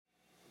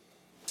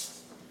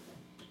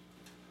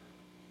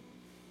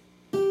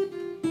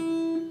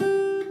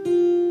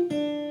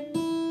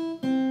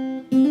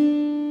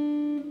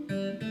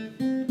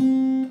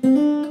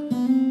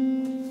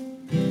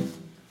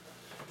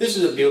This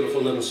is a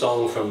beautiful little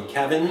song from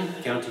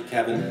Cavan, County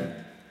Cavan.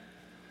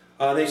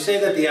 They say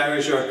that the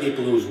Irish are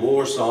people whose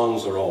war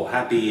songs are all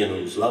happy and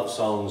whose love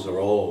songs are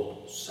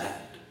all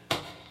sad.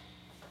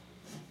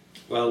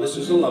 Well, this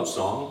is a love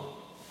song,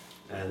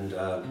 and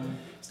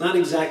it's not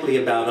exactly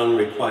about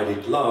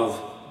unrequited love,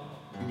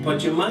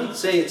 but you might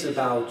say it's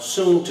about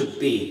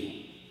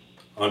soon-to-be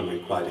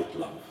unrequited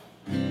love.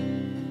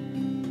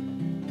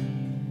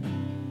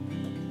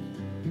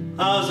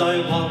 As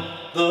I walk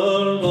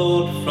the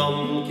road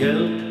from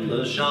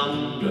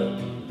Killashandra,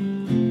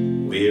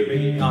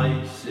 weary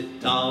I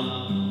sit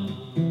down.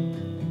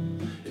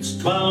 It's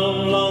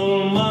 12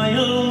 long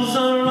miles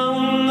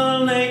around the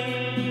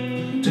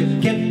lake to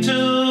get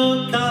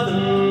to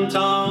Cavan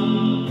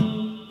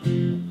Town.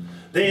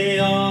 The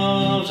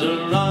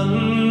altar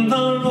on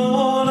the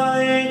road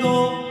I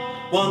go,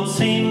 one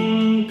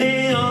seemed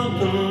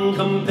beyond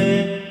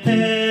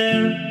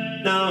compare.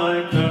 Now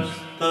I curse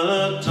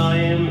the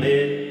time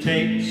it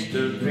takes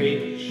to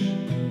reach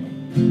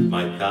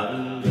my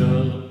Cavan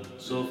Girl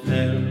so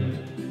fair.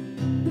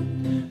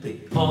 The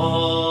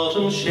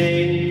autumn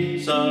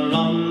shades are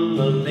on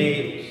the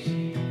leaves,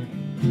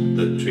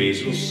 the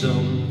trees will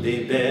soon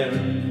be bare.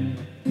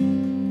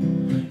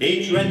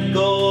 Each red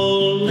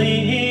gold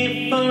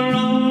leaf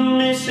around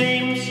me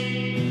seems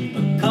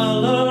the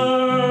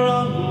colour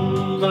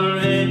of her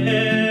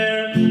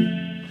hair.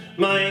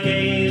 My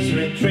gaze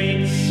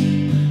retreats,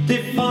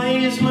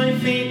 defies my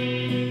feet,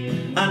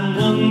 and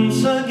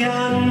once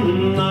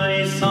again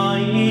I sigh,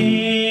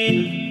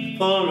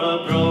 for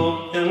a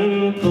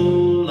broken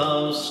pool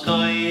of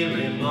sky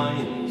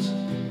reminds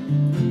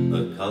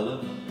the colour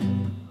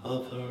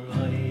of her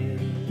eyes.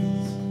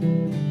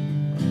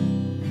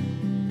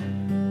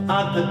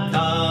 At the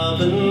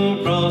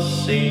Cavan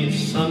Cross each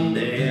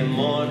Sunday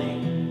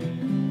morning,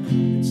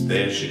 it's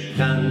there she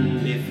can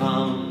be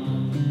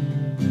found.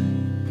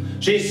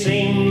 She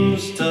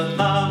seems to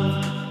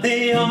have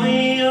the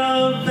eye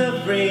of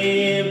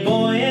every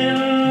boy in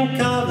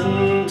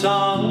Cavan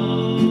Town.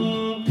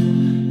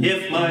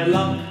 If my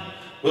luck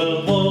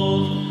will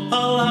hold,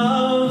 I'll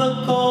have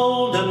the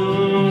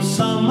golden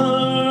summer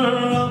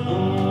of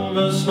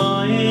her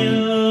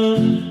smile,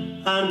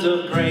 and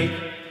to break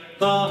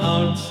the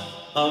hearts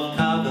of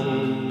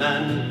Cavan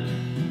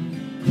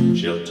men,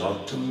 she'll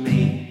talk to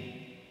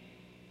me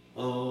a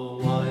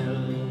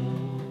while.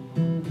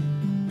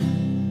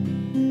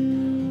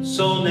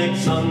 So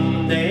next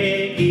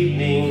Sunday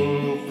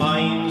evening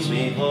finds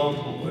me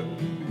homeward,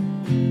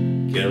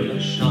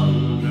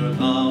 Killashandra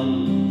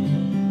bound,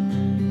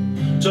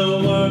 to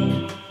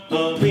work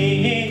a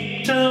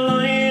week till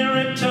I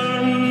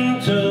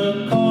return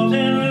to court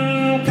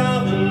in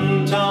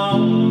Cavan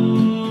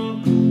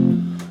Town.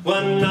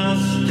 When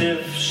asked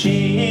if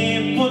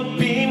she would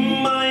be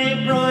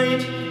my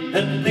bride,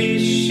 at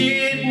least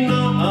she'd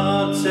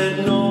not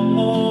said no.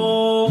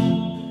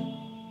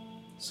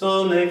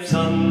 So next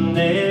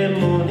Sunday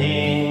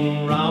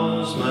morning,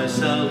 rouse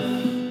myself,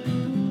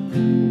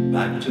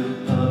 back to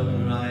her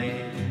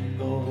I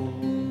go.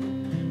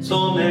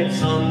 So next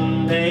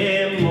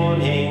Sunday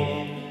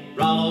morning,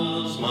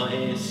 rouse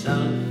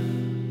myself,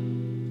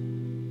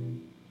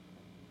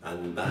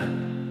 and back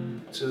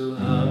to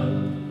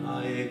her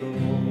I go.